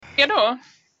Redo?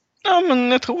 Ja,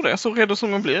 men jag tror det. Så redo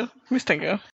som jag blir, misstänker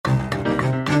jag.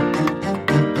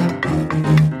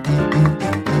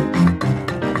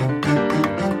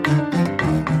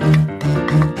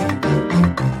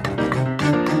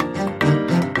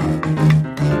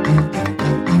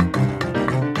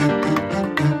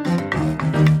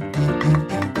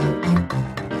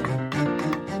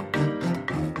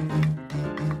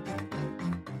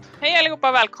 Hej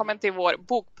allihopa, välkommen till vår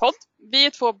bokpodd. Vi är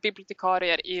 2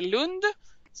 bibliotekarier i Lund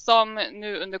som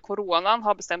nu under coronan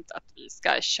har bestämt att vi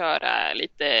ska köra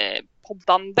lite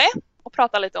poddande och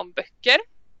prata lite om böcker.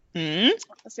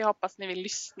 Så jag hoppas ni vill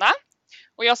lyssna.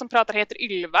 Och jag som pratar heter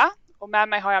Ylva och med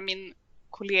mig har jag min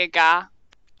kollega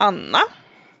Anna.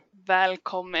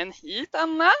 Välkommen hit,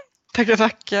 Anna.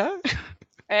 Tackar.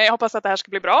 Jag hoppas att det här ska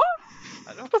bli bra.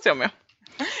 Ja, det hoppas jag med.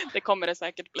 Det kommer det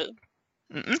säkert bli.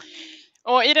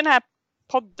 Och i den här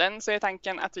podden så är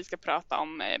tanken att vi ska prata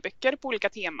om böcker på olika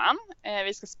teman.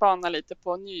 Vi ska spana lite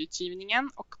på nyutgivningen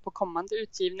och på kommande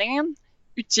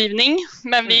utgivning.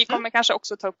 Men vi kommer kanske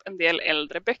också ta upp en del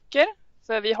äldre böcker.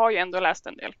 För vi har ju ändå läst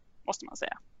en del, måste man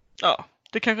säga. Ja,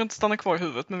 det kanske inte stannar kvar i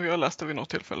huvudet, men vi har läst det vid något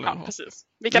tillfälle. Ja, precis.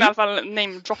 Vi kan i alla fall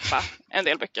namedroppa en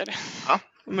del böcker. Ja,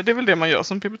 men det är väl det man gör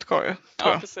som bibliotekarie,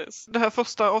 tror jag. Precis. Det här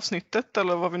första avsnittet,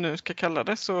 eller vad vi nu ska kalla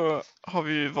det, så har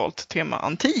vi ju valt tema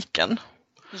antiken.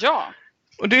 Ja.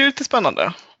 Och det är lite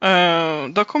spännande.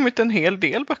 Det har kommit en hel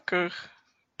del böcker,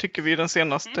 tycker vi, den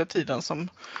senaste tiden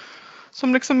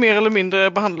som liksom mer eller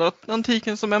mindre behandlar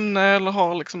antiken som ämne eller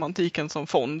har liksom antiken som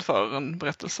fond för en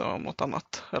berättelse om något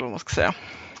annat, eller vad man ska säga.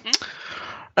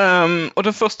 Och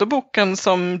den första boken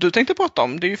som du tänkte prata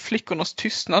om, det är ju Flickornas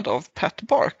tystnad av Pat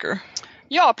Barker.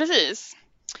 Ja, precis.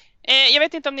 Jag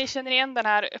vet inte om ni känner igen den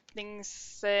här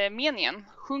öppningsmeningen.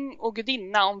 Sjung och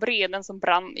gudinna om vreden som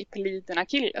brann i peliden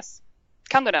Achilles.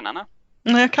 Kan du den, Anna?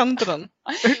 Nej, jag kan inte den.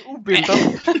 Jag är obildad.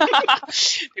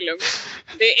 Det är lugnt.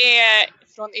 Det är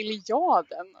från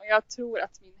Iliaden och jag tror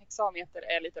att min hexameter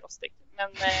är lite rostig.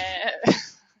 Men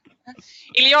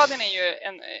Iliaden är ju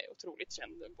en otroligt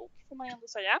känd bok, får man ju ändå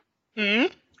säga.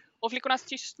 Och Flickornas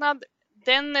tystnad,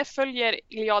 den följer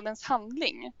Iliadens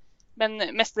handling. Men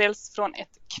mestadels från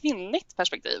ett kvinnligt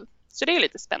perspektiv. Så det är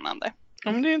lite spännande.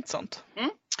 Ja, men det är intressant.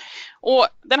 Och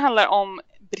den handlar om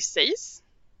Briseis.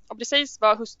 Och Briseis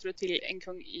var hustru till en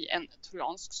kung i en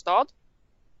trojansk stad.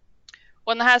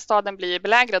 Och den här staden blir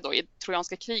belägrad då i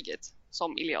trojanska kriget,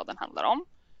 som Iliaden handlar om.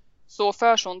 Så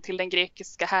förs hon till den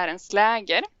grekiska härens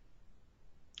läger.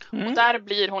 Och där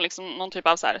blir hon liksom någon typ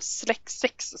av så här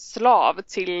sexslav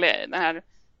till den här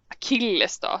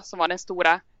Achilles då, som var den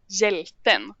stora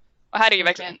hjälten. Och här är ju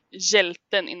verkligen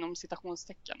hjälten inom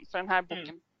citationstecken. För den här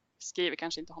boken beskriver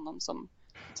kanske inte honom som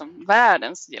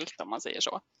världens hjälte, om man säger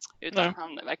så. Utan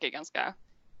han verkar ganska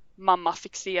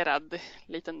mammafixerad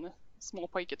liten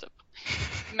småpojke typ.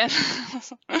 Men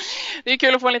det är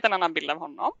kul att få en liten annan bild av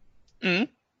honom.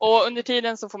 Och under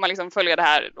tiden så får man liksom följa det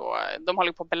här då. De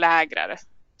håller på att belägra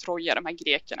Troja, de här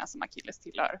grekerna som Achilles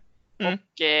tillhör.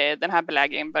 Och den här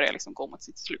belägringen börjar liksom gå mot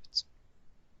sitt slut.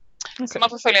 Så man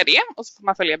får följa det och så får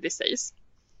man följa Briseis.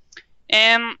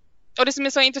 Och det som är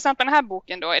så intressant med den här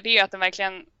boken då är det att den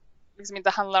verkligen liksom inte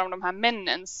handlar om de här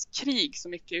männens krig så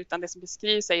mycket, utan det som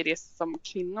beskrivs är det som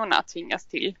kvinnorna tvingas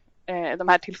till. De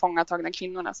här tillfångatagna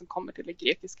kvinnorna som kommer till det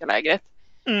grekiska lägret.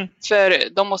 För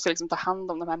de måste liksom ta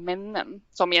hand om de här männen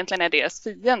som egentligen är deras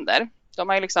fiender. De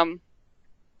har ju liksom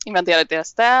invaderat deras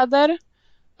städer.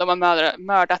 De har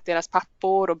mördat deras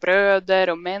pappor och bröder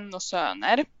och män och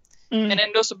söner. Men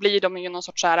ändå så blir de ju någon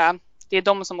sorts här, det är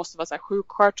de som måste vara så här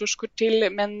sjuksköterskor till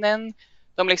männen.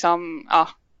 De liksom,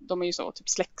 de är ju så typ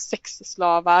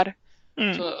sexslavar.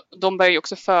 Så de börjar ju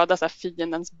också föda så här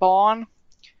fiendens barn.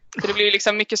 Så det blir ju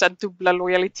liksom mycket så här dubbla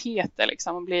lojaliteter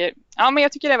liksom. Och blir, men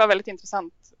jag tycker det var väldigt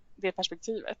intressant, det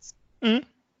perspektivet.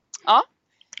 Ja.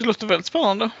 Det låter väldigt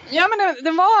spännande. Ja, men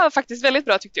den var faktiskt väldigt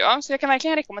bra tyckte jag. Så jag kan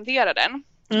verkligen rekommendera den.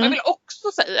 Jag vill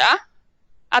också säga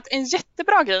att en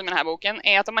jättebra grej med den här boken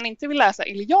är att om man inte vill läsa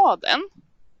Iliaden,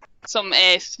 som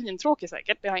är svintråkig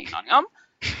säkert, det har jag ingen aning om,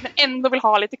 men ändå vill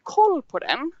ha lite koll på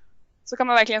den, så kan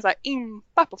man verkligen så här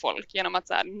impa på folk genom att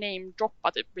så här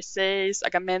namedroppa typ Briseis,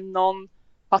 Agamemnon,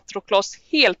 Patroklos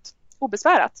helt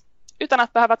obesvärat. Utan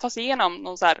att behöva ta sig igenom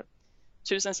någon så här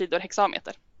 1000 sidor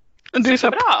hexameter. Det är så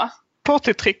bra.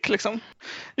 Partytrick liksom.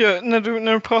 Ja,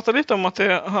 när du pratar lite om att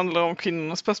det handlar om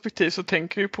kvinnornas perspektiv så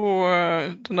tänker jag på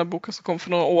den här boken som kom för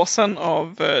några år sedan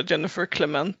av Jennifer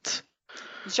Clement.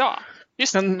 Ja,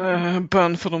 just En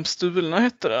bön för de stulna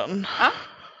hette den.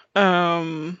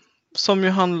 Som ju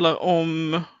handlar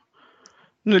om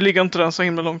Nu ligger inte den så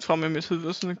himla långt fram i mitt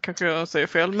huvud så nu kanske jag säger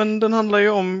fel. Men den handlar ju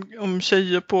om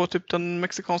tjejer på typ den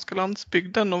mexikanska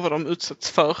landsbygden och vad de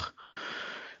utsätts för.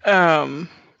 Men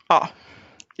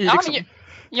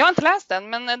jag har inte läst den,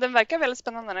 men den verkar väldigt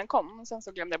spännande när den kom. Och sen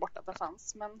så glömde jag bort att den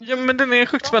fanns. Ja, men den är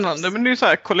sjukt spännande. Men det är ju så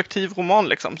här kollektivroman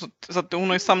liksom. Så att hon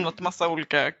har ju samlat massa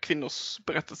olika kvinnors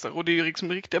berättelser. Och det är ju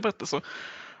liksom riktiga berättelser.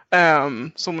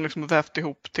 Som hon liksom vävt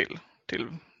ihop till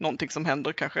någonting som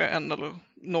händer kanske en eller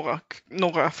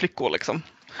några flickor liksom.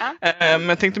 Men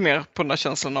jag tänkte mer på den här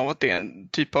känslan av att det är en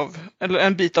typ av, eller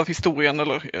en bit av historien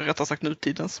eller rättare sagt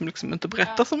nutiden som liksom inte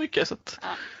berättar så mycket. Så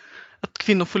att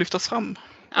kvinnor får lyftas fram.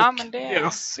 Ja, men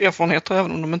deras erfarenheter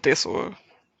även om de inte är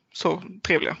så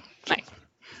trevliga. Nej.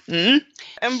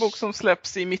 En bok som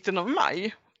släpps i mitten av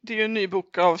maj. Det är ju en ny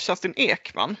bok av Kerstin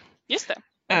Ekman. Just det.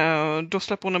 Då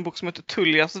släpper hon en bok som heter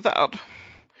Tullias värld.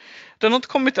 Den har inte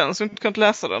kommit än så jag har inte kunnat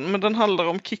läsa den. Men den handlar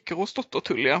om Kikeros dotter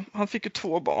Tullia. Han fick ju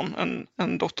 2 barn,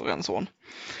 en dotter och en son.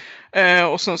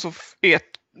 Och sen så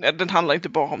den handlar inte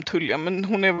bara om Tullia men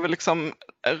hon är väl liksom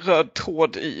röd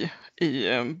tråd i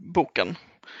boken.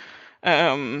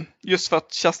 Just för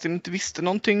att Kerstin inte visste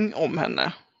någonting om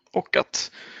henne. Och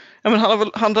att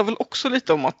handlar väl också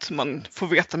lite om att man får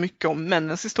veta mycket om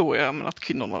männens historia men att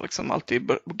kvinnorna liksom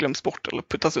alltid glöms bort eller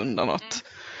puttas undan. Att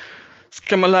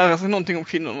ska man lära sig någonting om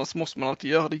kvinnorna så måste man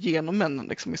alltid göra det genom männen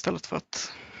liksom, istället för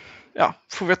att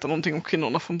få veta någonting om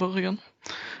kvinnorna från början.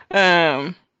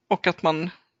 Och att man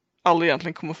aldrig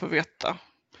egentligen kommer få veta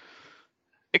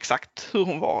exakt hur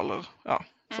hon var eller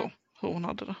hur hon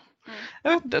hade det.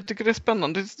 Jag vet inte, jag tycker det är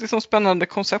spännande. Det är som spännande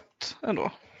koncept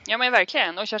ändå. Ja men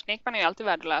verkligen, och Kerstin Ekman är ju alltid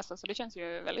värd att läsa så det känns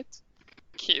ju väldigt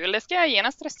kul. Det ska jag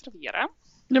genast reservera.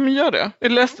 Ja men gör det.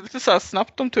 Jag läste lite så här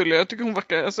snabbt om Tullia. Jag tycker hon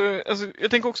verkar, alltså,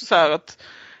 jag tänker också så här att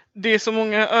det är så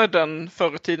många öden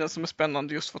förr i tiden som är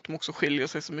spännande just för att de också skiljer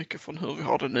sig så mycket från hur vi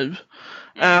har det nu.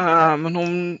 Men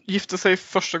hon gifte sig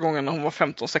första gången när hon var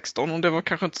 15-16 och det var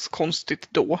kanske inte så konstigt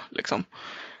då liksom.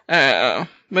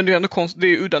 Men det är ändå konstigt, det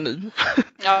är udda nu.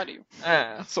 Ja, det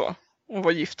är ju. Så. Hon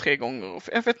var gift 3 gånger.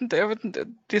 Jag vet inte.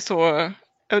 Det är så,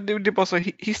 det är bara så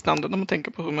hisnande när man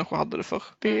tänker på hur människor hade det förr.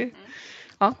 Det är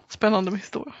spännande med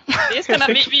historia. Det är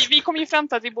spännande. Vi kom ju fram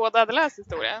till att vi båda hade läst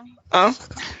historia. Ja.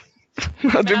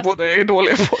 Du båda är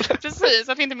dåliga på det. Precis,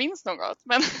 att vi inte minns något.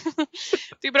 Men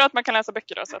det är bra att man kan läsa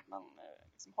böcker då, så att man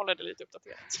liksom håller det lite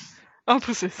uppdaterat. Ja,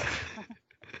 precis.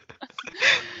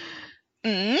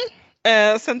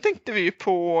 Sen tänkte vi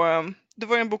på, det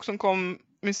var en bok som kom,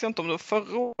 minns jag inte om det var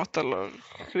förra året eller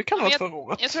det kan vara förra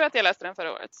året. Jag tror att jag läste den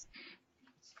förra året.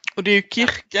 Och det är ju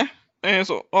Kirke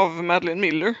av Madeleine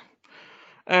Miller.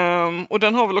 Och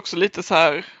den har väl också lite så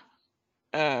här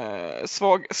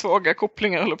svaga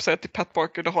kopplingar eller på säga till Pat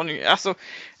Barker. Det har ni, alltså,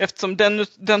 eftersom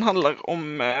den handlar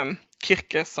om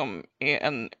Kirke som är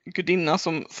en gudinna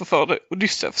som förförde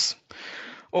Odysseus.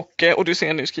 Och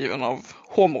Odysseen är skriven av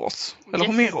Homeros. Eller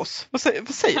Homeros. Vad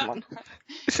säger man?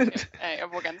 Jag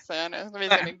vågar inte säga det. Det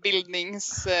visar min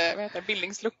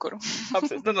bildningsluckor. Ja,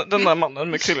 precis. Den där mannen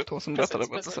med krylligt hår som berättade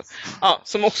berättelser. Ja,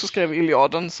 som också skrev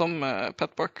Iliaden som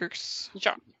Pat Barkers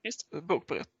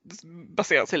bok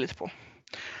baserar sig lite på.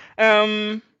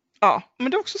 Men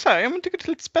det är också så här, jag tycker det är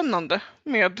lite spännande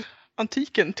med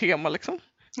antiken-tema liksom.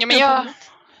 Ja, men jag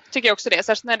tycker också det,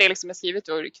 särskilt när det liksom är skrivet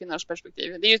ur kvinnors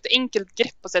perspektiv. Det är ju ett enkelt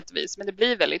grepp på sätt och vis, men det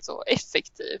blir väldigt så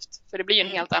effektivt. För det blir ju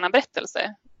en helt annan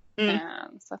berättelse.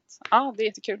 Så att, det är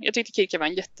jättekul. Jag tyckte Kirke var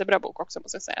en jättebra bok också,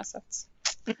 måste jag säga. Så att,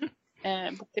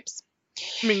 boktips.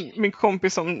 Min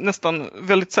kompis som nästan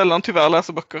väldigt sällan tyvärr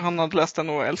läser böcker, han hade läst den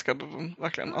och älskade den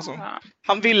verkligen. Alltså,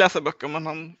 han vill läsa böcker men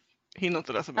han hinner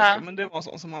inte läsa böcker. Men det var en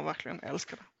sån som han verkligen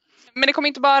älskade. Men det kommer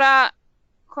inte bara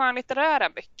skönlitterära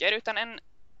böcker utan en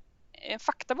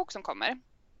faktabok som kommer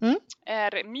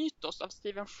är Mytos av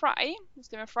Stephen Fry.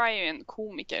 Stephen Fry är en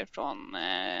komiker från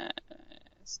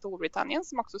Storbritannien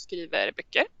som också skriver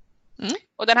böcker.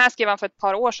 Och den här skrev han för ett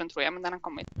par år sedan tror jag, men den har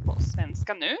kommit på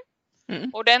svenska nu.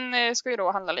 Och den ska ju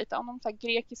då handla lite om de så här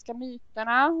grekiska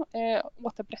myterna,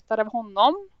 återberättade av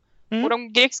honom. Och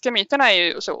de grekiska myterna är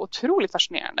ju så otroligt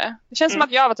fascinerande. Det känns som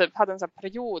att jag hade en sån här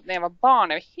period när jag var barn,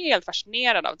 jag var helt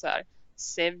fascinerad av så här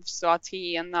Zeus och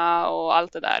Athena och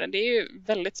allt det där. Det är ju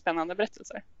väldigt spännande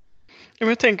berättelser. Ja, men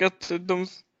jag tänker att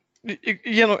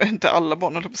inte alla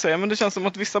barn höll på att säga, men det känns som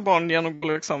att vissa barn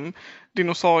genomgår liksom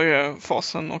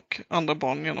dinosauriefasen och andra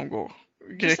barn genomgår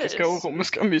grekiska och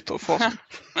romerska myterfasen.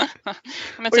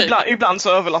 Och ibland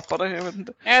så överlappar det, jag vet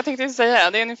inte. Ja, jag tänkte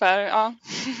säga, det är ungefär,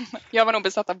 jag var nog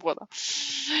besatt av båda.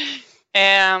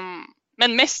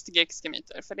 Men mest grekiska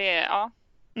myter, för det är,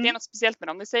 det är något speciellt med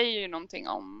dem. Det säger ju någonting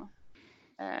om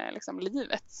liksom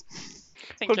livet.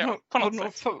 Har du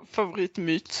någon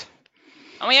favoritmyt?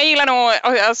 Ja, men jag gillar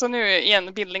nog, alltså nu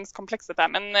igen bildningskomplexet där,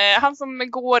 men han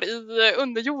som går i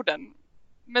underjorden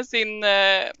med sin,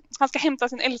 han ska hämta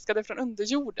sin älskade från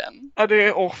underjorden. Ja, det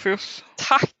är Orpheus.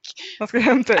 Tack! Han ska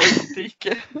hämta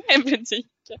Eurydike.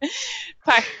 Eurydike.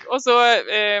 Tack! Och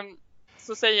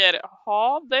så säger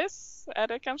Hades, är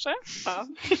det kanske? Ja.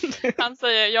 Han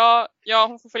säger, ja,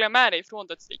 hon får följa med dig från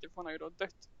dödsriket, för hon har ju då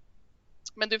dött.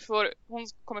 Men hon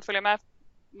kommer följa med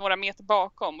några meter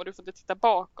bakom och du får inte titta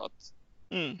bakåt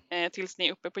tills ni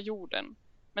är uppe på jorden.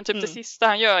 Men typ det sista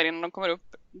han gör innan de kommer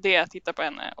upp, det är att titta på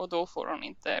henne och då får hon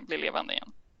inte bli levande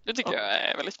igen. Det tycker jag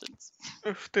är väldigt fint.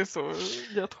 Usch, det är så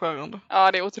hjärtskärande.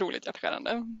 Ja, det är otroligt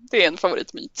hjärtskärande. Det är en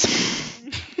favoritmyt.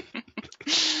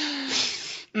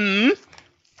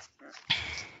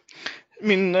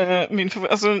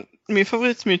 Min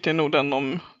favoritmyt är nog den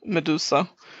om Medusa.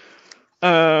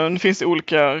 Nu finns det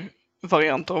olika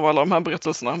varianter av alla de här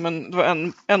berättelserna, men det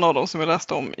var en av dem som jag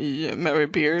läste om i Mary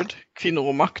Beard, Kvinnor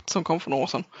och makt, som kom för några år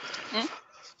sedan.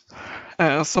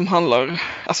 Som handlar,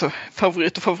 alltså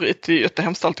favorit, det är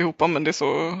jättehemskt alltihopa, men det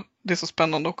är så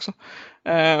spännande också.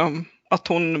 Att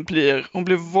hon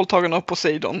blir våldtagen av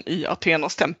Poseidon i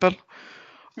Athenas tempel.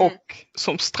 Och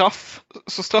som straff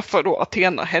så straffar då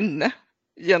Athena henne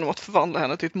genom att förvandla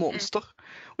henne till ett monster.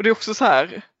 Och det är också så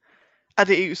här,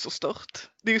 det är ju så stört.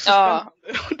 Det är ju så spännande.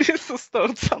 Och det är så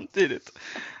stört samtidigt.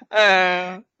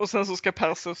 Och sen så ska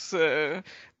Perseus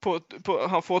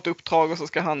han får ett uppdrag och så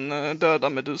ska han döda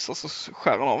Medusa, så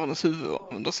skär han av hennes huvud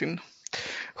under sin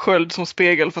sköld som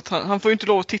spegel, för att han får ju inte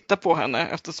lov att titta på henne,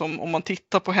 eftersom om man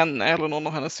tittar på henne eller någon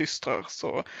av hennes systrar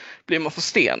så blir man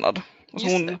förstenad. Alltså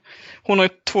hon har ju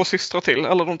 2 systrar till,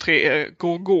 alla de 3 är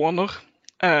gorgoner,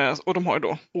 och de har ju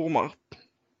då ormar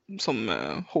som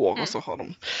hår och så har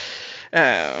de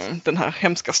den här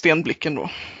hemska stenblicken då.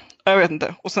 Jag vet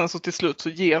inte. Och sen så till slut så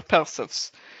ger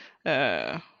Perseus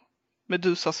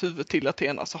Medusas huvud till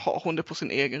Athena, så har hon det på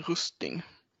sin egen rustning.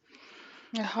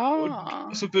 Jaha.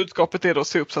 Och så budskapet är då att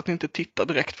se upp så att ni inte tittar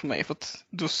direkt på mig, för att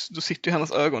då sitter ju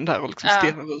hennes ögon där och liksom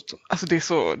stirrar ut. Alltså det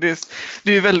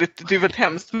är väldigt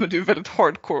hemskt, men det är väldigt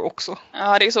hardcore också.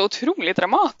 Ja, det är så otroligt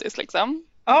dramatiskt liksom.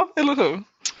 Ja, eller hur?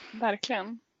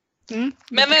 Verkligen.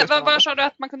 Men var sa du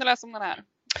att man kunde läsa om den här?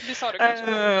 Det sa du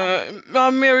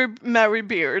kanske. Mary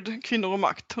Beard, Kvinnor och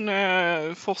makt. Hon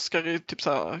är forskare i typ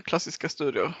så här klassiska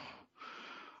studier.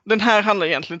 Den här handlar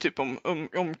egentligen typ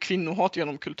om kvinnohat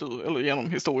genom kultur eller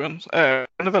genom historien.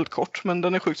 Den är väldigt kort, men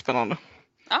den är sjukt spännande.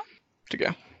 Ja. Tycker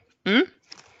jag.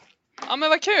 Ja, men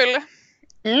vad kul.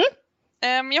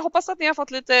 Jag hoppas att ni har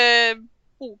fått lite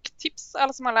boktips,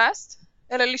 alla som har läst.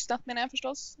 Eller lyssnat, menar jag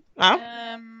förstås. Ja.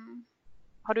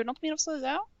 Har du något mer att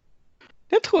säga?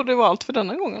 Jag tror det var allt för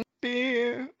denna gången.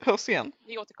 Vi hörs igen.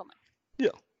 Vi återkommer.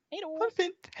 Ja. Hej då. Ha det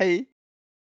fint. Hej.